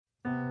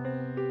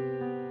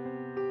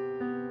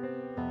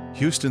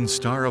Houston's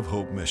Star of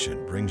Hope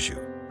mission brings you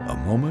a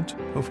moment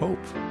of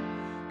hope.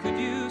 Could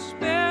you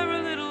spare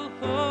a little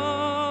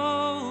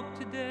hope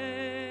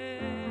today?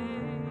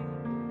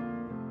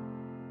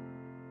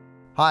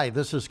 Hi,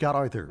 this is Scott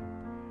Arthur.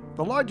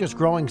 The largest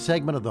growing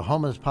segment of the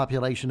homeless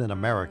population in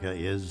America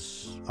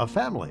is a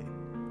family.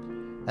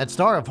 At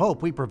Star of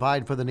Hope, we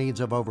provide for the needs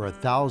of over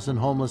 1,000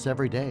 homeless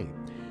every day.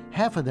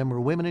 Half of them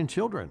are women and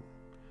children.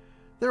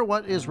 They're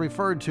what is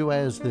referred to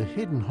as the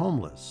hidden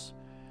homeless,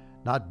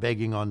 not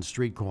begging on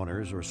street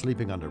corners or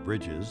sleeping under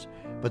bridges,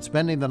 but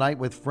spending the night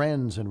with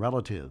friends and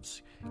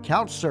relatives,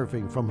 couch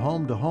surfing from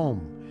home to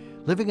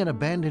home, living in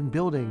abandoned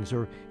buildings,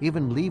 or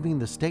even leaving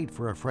the state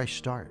for a fresh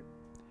start.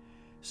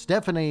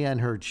 Stephanie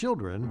and her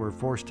children were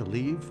forced to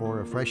leave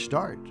for a fresh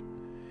start.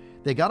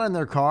 They got in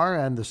their car,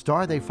 and the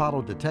star they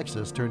followed to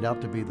Texas turned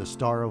out to be the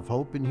Star of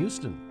Hope in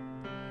Houston.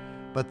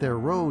 But their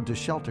road to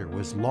shelter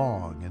was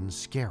long and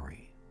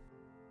scary.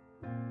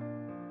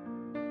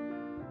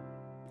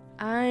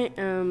 I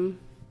am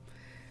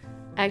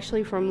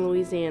actually from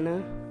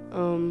Louisiana.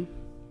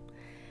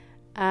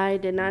 I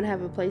did not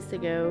have a place to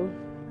go.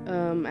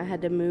 I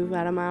had to move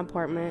out of my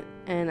apartment,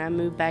 and I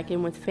moved back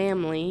in with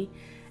family.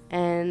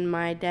 And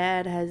my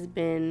dad has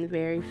been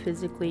very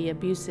physically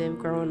abusive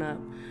growing up.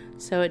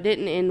 So it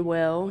didn't end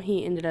well.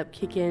 He ended up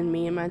kicking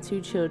me and my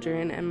 2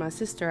 children and my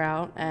sister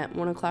out at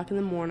 1 o'clock in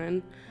the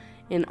morning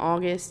in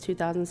August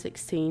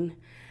 2016.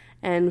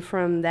 And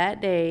from that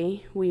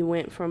day, we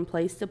went from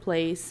place to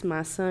place.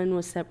 My son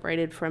was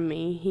separated from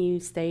me. He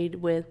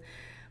stayed with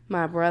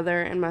my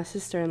brother and my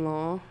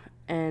sister-in-law.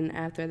 And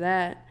after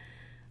that,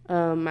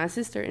 my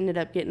sister ended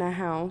up getting a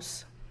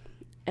house.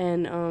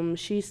 And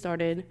she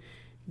started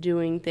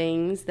doing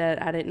things that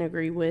I didn't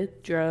agree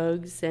with,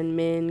 drugs and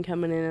men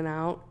coming in and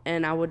out,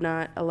 and I would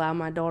not allow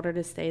my daughter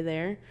to stay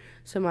there.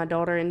 So my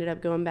daughter ended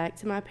up going back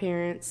to my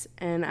parents,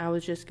 and I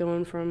was just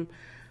going from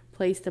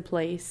place to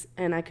place,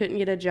 and I couldn't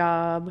get a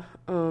job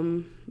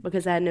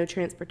because I had no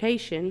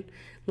transportation.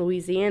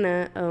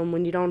 Louisiana,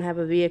 when you don't have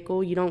a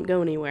vehicle, you don't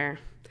go anywhere.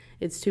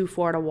 It's too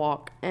far to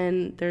walk,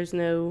 and there's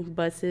no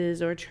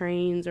buses or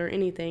trains or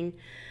anything.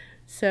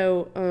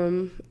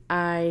 So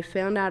I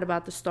found out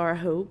about the Star of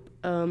Hope.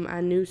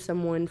 I knew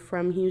someone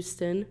from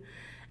Houston,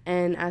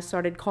 and I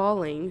started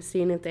calling,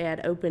 seeing if they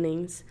had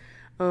openings.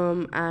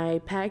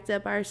 I packed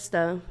up our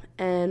stuff,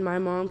 and my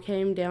mom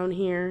came down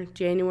here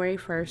January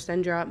 1st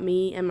and dropped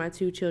me and my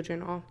 2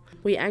 children off.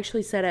 We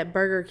actually sat at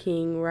Burger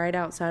King right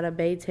outside of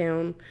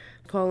Baytown,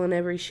 calling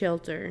every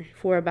shelter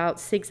for about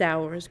 6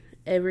 hours,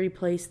 every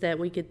place that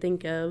we could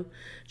think of,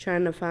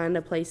 trying to find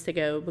a place to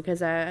go,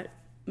 because I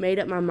made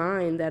up my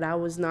mind that I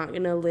was not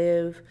going to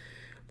live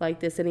like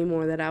this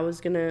anymore, that I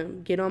was going to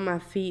get on my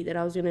feet, that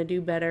I was going to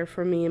do better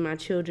for me and my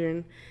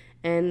children.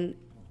 And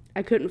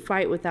I couldn't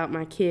fight without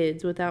my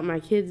kids. Without my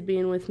kids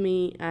being with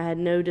me, I had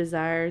no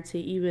desire to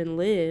even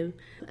live.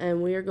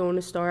 And we are going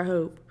to Star of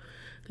Hope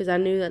because I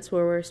knew that's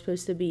where we were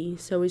supposed to be.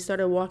 So we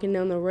started walking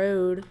down the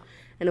road,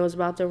 and it was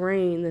about to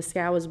rain. The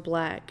sky was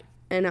black.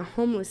 And a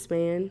homeless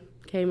man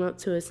came up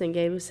to us and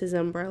gave us his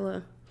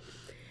umbrella.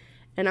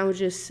 And I was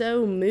just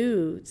so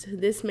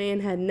moved. This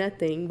man had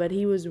nothing, but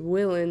he was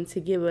willing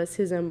to give us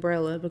his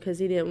umbrella because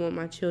he didn't want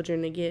my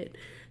children to get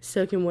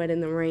soaking wet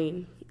in the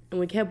rain. And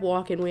we kept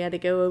walking. We had to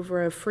go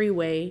over a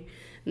freeway,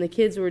 and the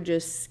kids were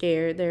just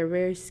scared. They were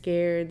very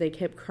scared. They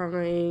kept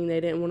crying. They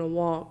didn't want to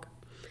walk.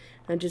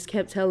 I just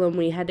kept telling them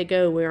we had to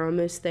go. We were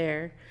almost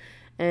there.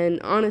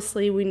 And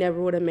honestly, we never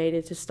would have made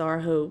it to Star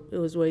of Hope. It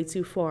was way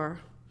too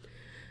far.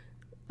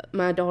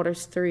 My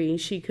daughter's 3.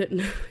 She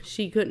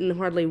couldn't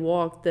hardly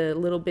walk the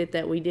little bit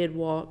that we did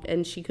walk,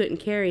 and she couldn't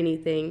carry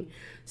anything.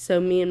 So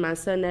me and my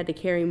son had to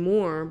carry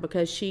more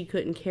because she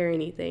couldn't carry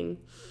anything.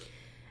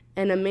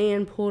 And a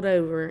man pulled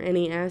over, and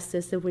he asked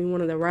us if we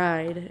wanted to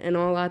ride. And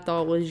all I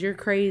thought was, you're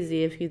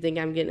crazy if you think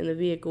I'm getting in the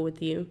vehicle with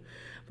you.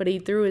 But he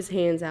threw his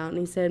hands out, and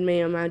he said,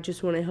 ma'am, I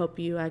just want to help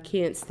you. I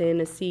can't stand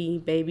to see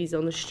babies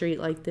on the street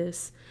like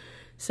this.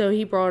 So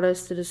he brought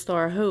us to the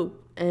Star of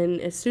Hope. And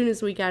as soon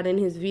as we got in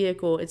his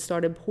vehicle, it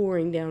started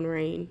pouring down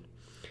rain.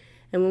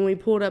 And when we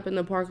pulled up in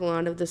the parking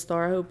lot of the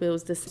Star of Hope, it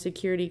was the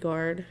security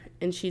guard.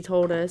 And she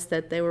told us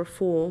that they were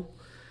full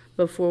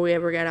before we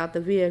ever got out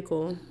the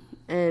vehicle.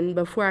 And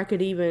before I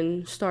could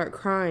even start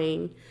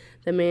crying,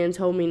 the man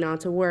told me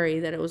not to worry,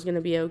 that it was going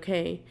to be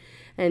okay.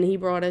 And he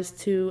brought us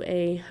to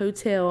a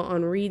hotel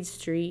on Reed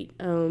Street,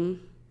 the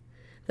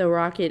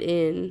Rocket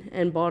Inn,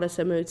 and bought us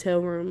a motel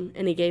room,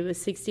 and he gave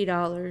us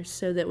 $60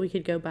 so that we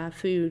could go buy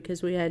food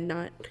because we had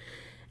not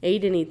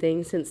ate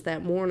anything since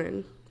that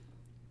morning.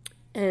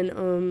 And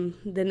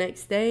the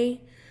next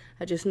day,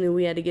 I just knew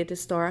we had to get to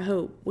Star of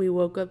Hope. We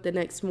woke up the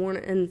next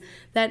morning, and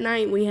that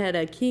night we had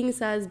a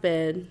king-size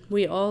bed.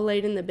 We all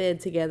laid in the bed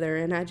together,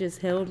 and I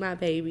just held my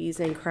babies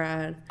and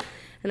cried.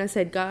 And I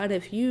said, God,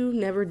 if you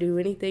never do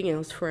anything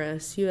else for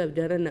us, you have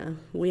done enough.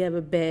 We have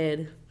a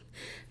bed.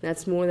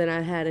 That's more than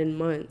I had in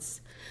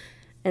months.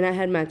 And I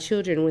had my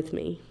children with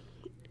me.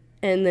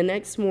 And the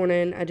next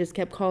morning, I just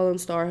kept calling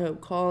Star of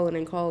Hope, calling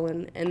and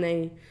calling. And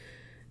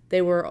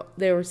they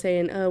were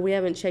saying, we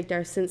haven't checked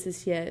our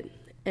census yet.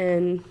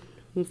 And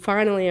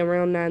finally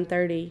around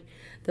 9:30,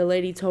 the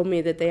lady told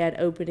me that they had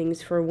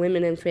openings for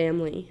women and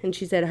family. And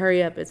she said,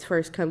 hurry up, it's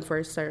first come,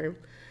 first serve.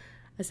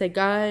 I said,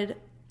 God,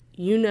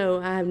 you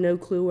know I have no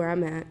clue where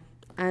I'm at.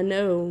 I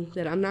know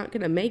that I'm not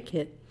going to make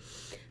it.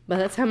 By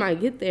the time I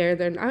get there,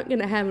 they're not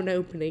going to have an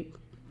opening.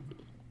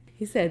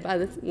 He said,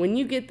 when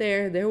you get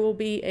there, there will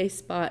be a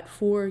spot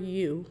for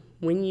you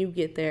when you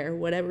get there,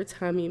 whatever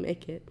time you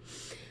make it.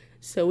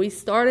 So we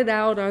started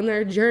out on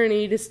our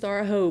journey to Star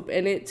of Hope,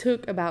 and it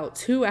took about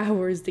 2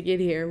 hours to get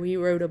here. We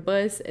rode a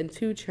bus and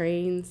 2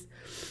 trains,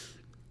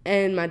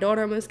 and my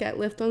daughter almost got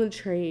left on the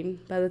train.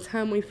 By the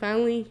time we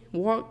finally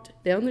walked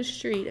down the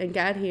street and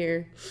got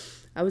here,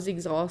 I was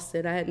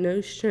exhausted. I had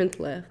no strength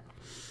left.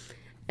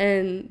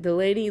 And the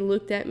lady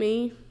looked at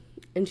me,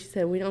 and she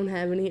said, we don't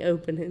have any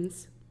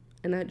openings.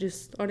 And I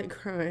just started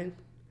crying.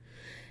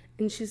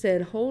 And she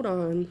said, hold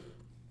on.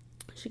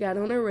 She got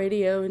on her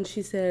radio and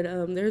she said,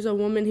 there's a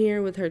woman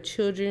here with her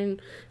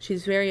children.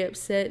 She's very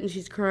upset and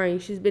she's crying.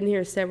 She's been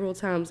here several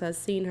times. I've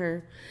seen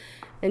her.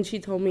 And she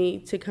told me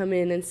to come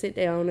in and sit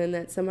down and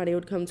that somebody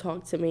would come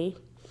talk to me.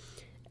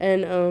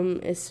 And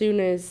as soon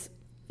as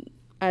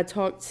I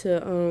talked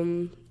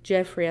to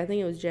Jeffrey, I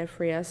think it was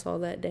Jeffrey I saw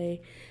that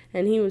day,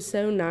 and he was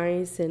so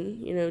nice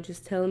and,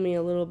 just telling me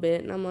a little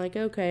bit. And I'm like,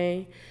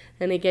 okay.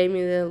 And he gave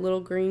me the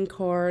little green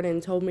card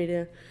and told me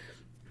to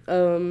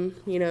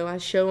I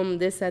show them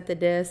this at the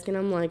desk, and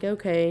I'm like,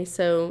 okay.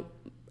 So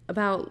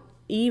about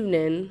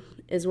evening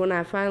is when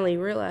I finally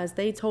realized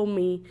they told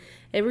me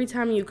every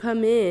time you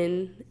come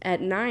in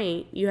at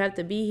night, you have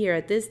to be here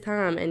at this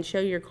time and show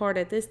your card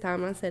at this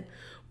time. I said,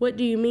 what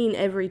do you mean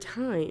every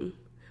time?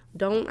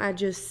 Don't I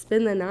just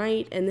spend the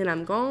night and then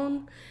I'm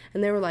gone?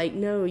 And they were like,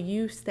 no,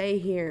 you stay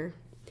here.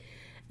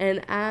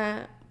 And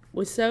I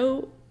was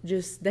so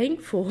just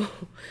thankful.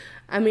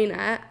 I mean,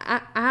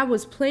 I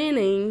was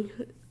planning,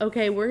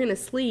 okay, we're going to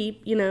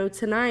sleep,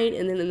 tonight,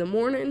 and then in the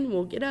morning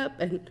we'll get up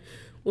and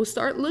we'll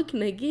start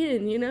looking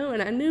again,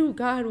 and I knew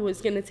God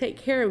was going to take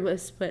care of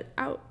us, but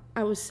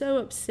I was so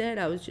upset.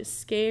 I was just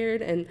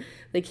scared, and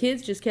the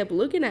kids just kept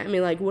looking at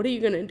me like, what are you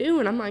going to do?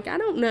 And I'm like, I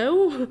don't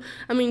know.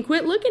 I mean,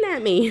 quit looking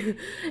at me.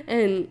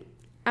 And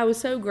I was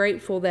so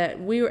grateful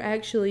that we were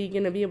actually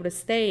going to be able to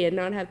stay and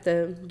not have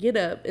to get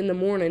up in the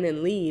morning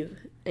and leave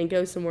and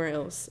go somewhere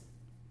else.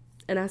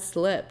 And I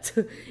slept,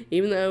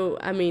 even though,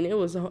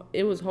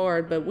 it was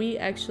hard, but we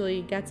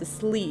actually got to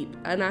sleep,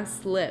 and I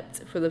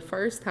slept for the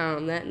first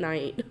time that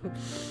night.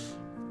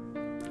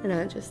 And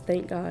I just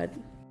thank God.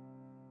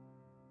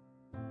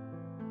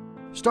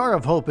 Star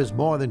of Hope is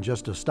more than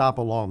just a stop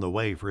along the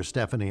way for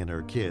Stephanie and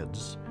her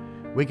kids.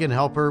 We can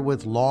help her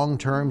with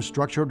long-term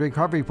structured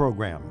recovery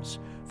programs,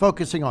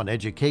 focusing on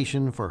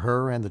education for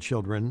her and the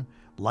children,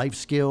 life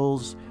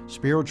skills,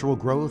 spiritual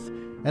growth,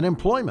 and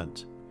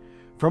employment.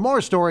 For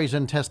more stories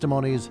and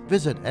testimonies,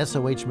 visit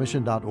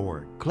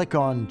sohmission.org. Click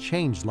on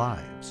Change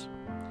Lives.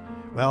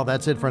 Well,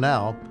 that's it for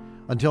now.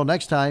 Until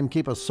next time,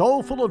 keep a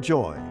soul full of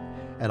joy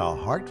and a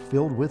heart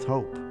filled with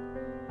hope.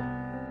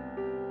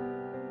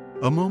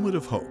 A Moment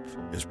of Hope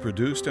is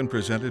produced and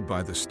presented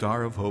by the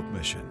Star of Hope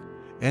Mission,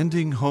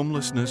 ending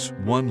homelessness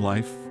one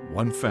life,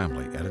 one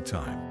family at a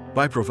time,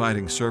 by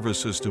providing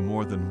services to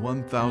more than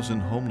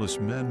 1,000 homeless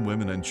men,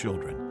 women, and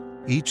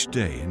children each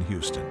day in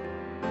Houston.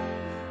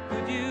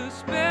 Could you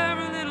spare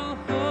a little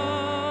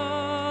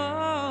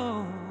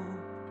hope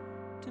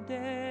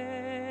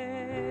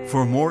today?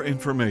 For more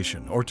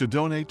information or to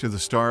donate to the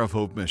Star of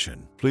Hope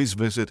Mission, please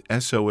visit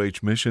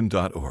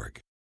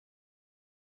sohmission.org.